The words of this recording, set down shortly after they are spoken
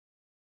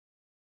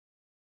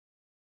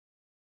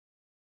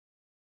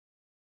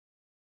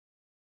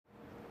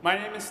My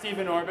name is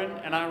Stephen Orban,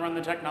 and I run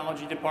the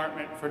technology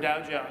department for Dow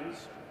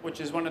Jones, which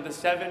is one of the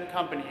 7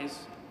 companies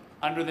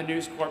under the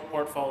News Corp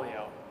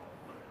portfolio.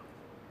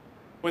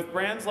 With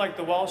brands like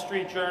the Wall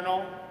Street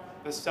Journal,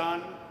 The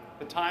Sun,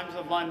 the Times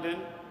of London,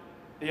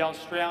 the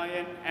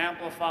Australian,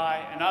 Amplify,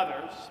 and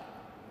others,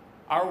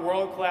 our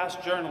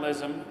world-class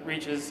journalism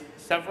reaches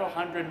several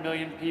hundred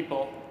million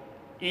people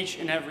each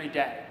and every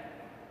day.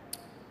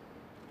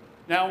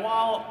 Now,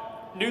 while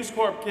News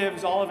Corp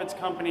gives all of its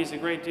companies a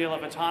great deal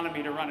of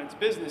autonomy to run its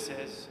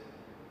businesses,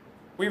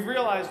 we've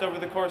realized over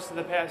the course of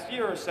the past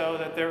year or so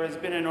that there has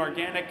been an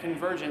organic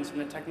convergence in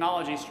the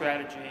technology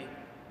strategy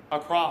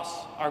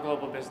across our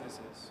global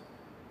businesses.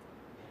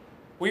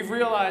 We've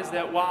realized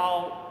that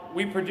while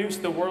we produce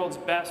the world's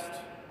best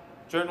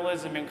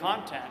journalism and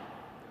content,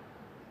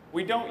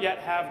 we don't yet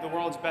have the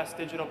world's best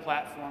digital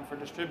platform for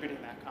distributing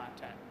that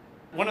content.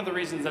 One of the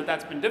reasons that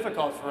that's been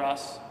difficult for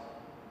us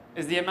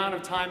is the amount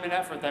of time and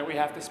effort that we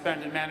have to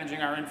spend in managing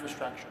our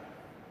infrastructure.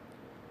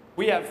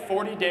 We have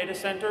 40 data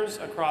centers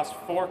across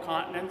 4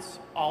 continents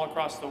all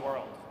across the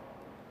world.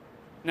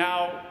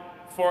 Now,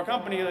 for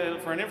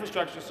an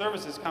infrastructure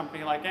services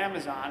company like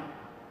Amazon,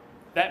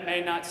 that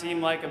may not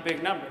seem like a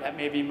big number, that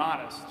may be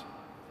modest.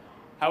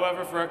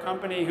 However, for a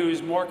company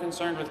who's more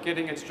concerned with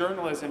getting its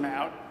journalism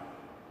out,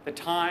 the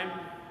time,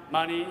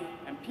 money,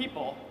 and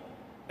people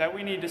that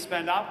we need to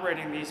spend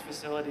operating these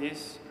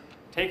facilities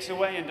takes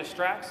away and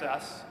distracts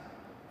us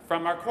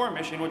from our core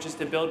mission, which is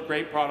to build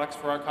great products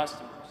for our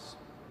customers.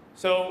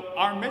 So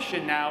our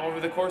mission now,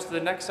 over the course of the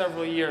next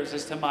several years,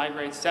 is to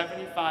migrate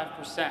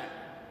 75%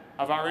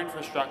 of our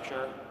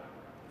infrastructure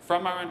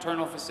from our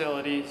internal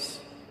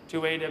facilities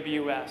to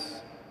AWS,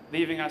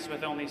 leaving us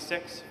with only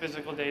 6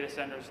 physical data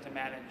centers to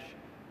manage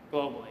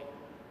globally.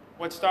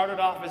 What started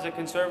off as a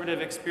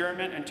conservative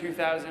experiment in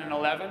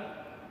 2011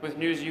 with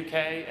News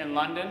UK in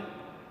London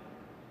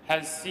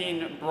has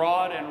seen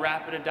broad and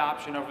rapid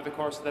adoption over the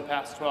course of the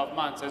past 12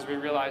 months as we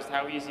realized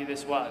how easy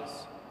this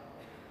was.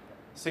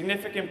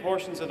 Significant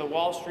portions of the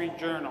Wall Street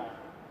Journal,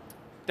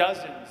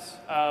 dozens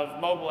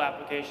of mobile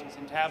applications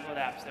and tablet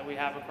apps that we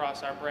have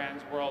across our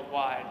brands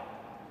worldwide,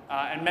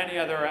 and many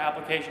other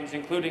applications,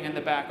 including in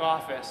the back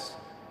office,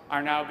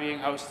 are now being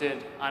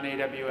hosted on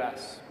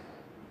AWS.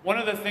 One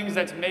of the things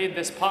that's made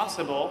this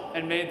possible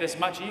and made this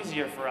much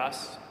easier for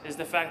us is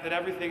the fact that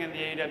everything in the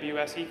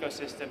AWS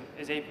ecosystem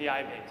is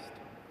API-based.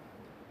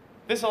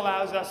 This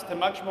allows us to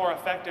much more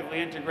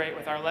effectively integrate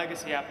with our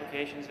legacy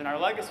applications and our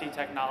legacy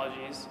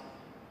technologies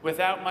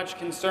without much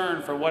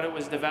concern for what it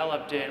was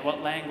developed in,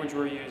 what language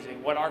we're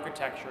using, what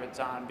architecture it's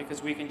on,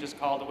 because we can just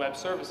call the web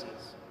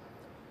services.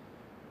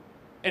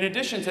 In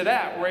addition to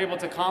that, we're able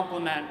to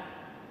complement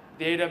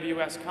the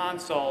AWS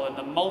console and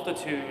the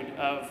multitude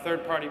of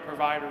third-party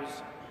providers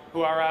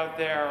who are out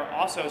there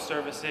also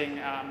servicing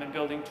and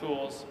building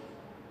tools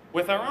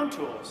with our own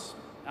tools.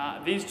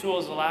 These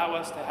tools allow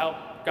us to help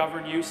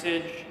govern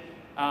usage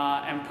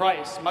and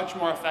price much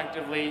more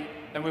effectively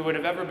than we would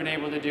have ever been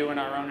able to do in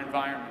our own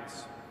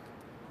environments.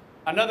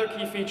 Another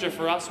key feature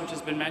for us, which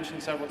has been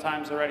mentioned several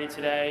times already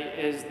today,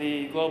 is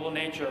the global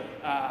nature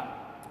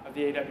of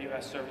the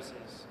AWS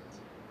services.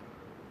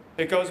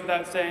 It goes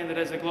without saying that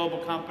as a global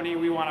company,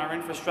 we want our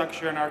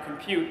infrastructure and our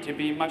compute to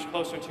be much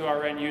closer to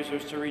our end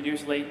users to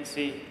reduce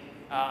latency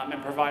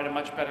and provide a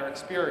much better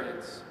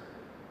experience.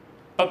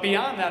 But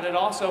beyond that, it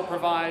also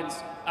provides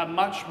a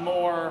much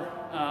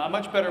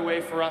better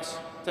way for us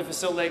to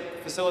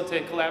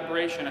facilitate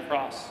collaboration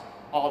across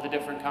all the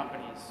different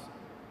companies.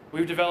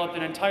 We've developed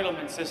an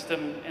entitlement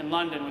system in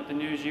London with the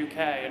News UK,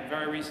 and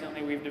very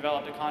recently we've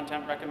developed a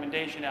content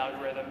recommendation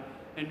algorithm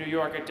in New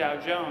York at Dow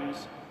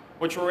Jones,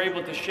 which we're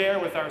able to share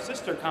with our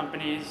sister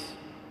companies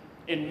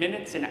in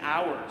minutes and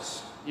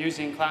hours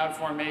using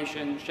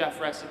CloudFormation, Chef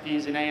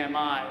recipes, and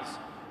AMIs,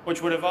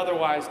 which would have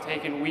otherwise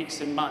taken weeks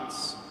and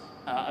months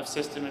of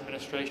system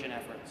administration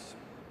efforts.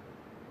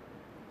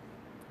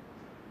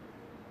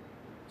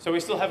 So we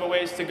still have a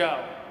ways to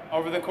go.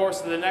 Over the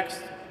course of the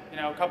next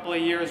couple of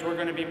years, we're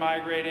going to be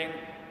migrating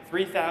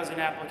 3,000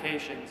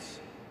 applications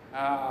to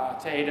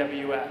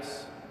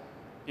AWS.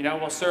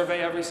 We'll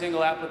survey every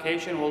single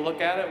application, we'll look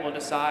at it, we'll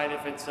decide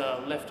if it's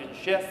a lift and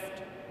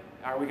shift.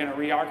 Are we going to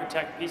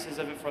re-architect pieces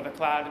of it for the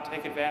cloud to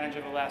take advantage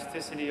of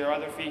elasticity or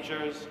other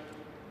features?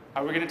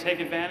 Are we going to take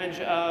advantage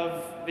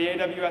of the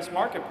AWS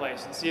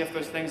marketplace and see if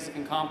there's things that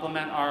can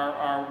complement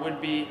our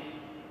would-be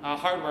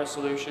hardware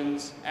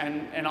solutions?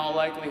 And in all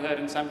likelihood,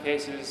 in some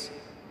cases,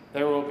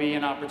 there will be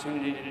an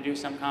opportunity to do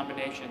some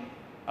combination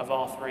of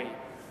all 3.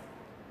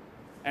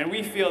 And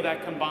we feel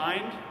that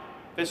combined,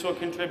 this will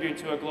contribute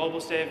to a global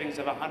savings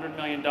of $100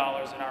 million in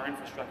our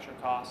infrastructure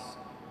costs,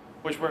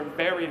 which we're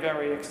very,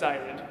 very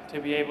excited to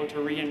be able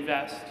to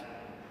reinvest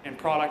in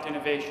product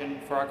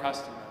innovation for our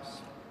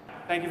customers.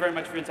 Thank you very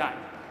much for your time.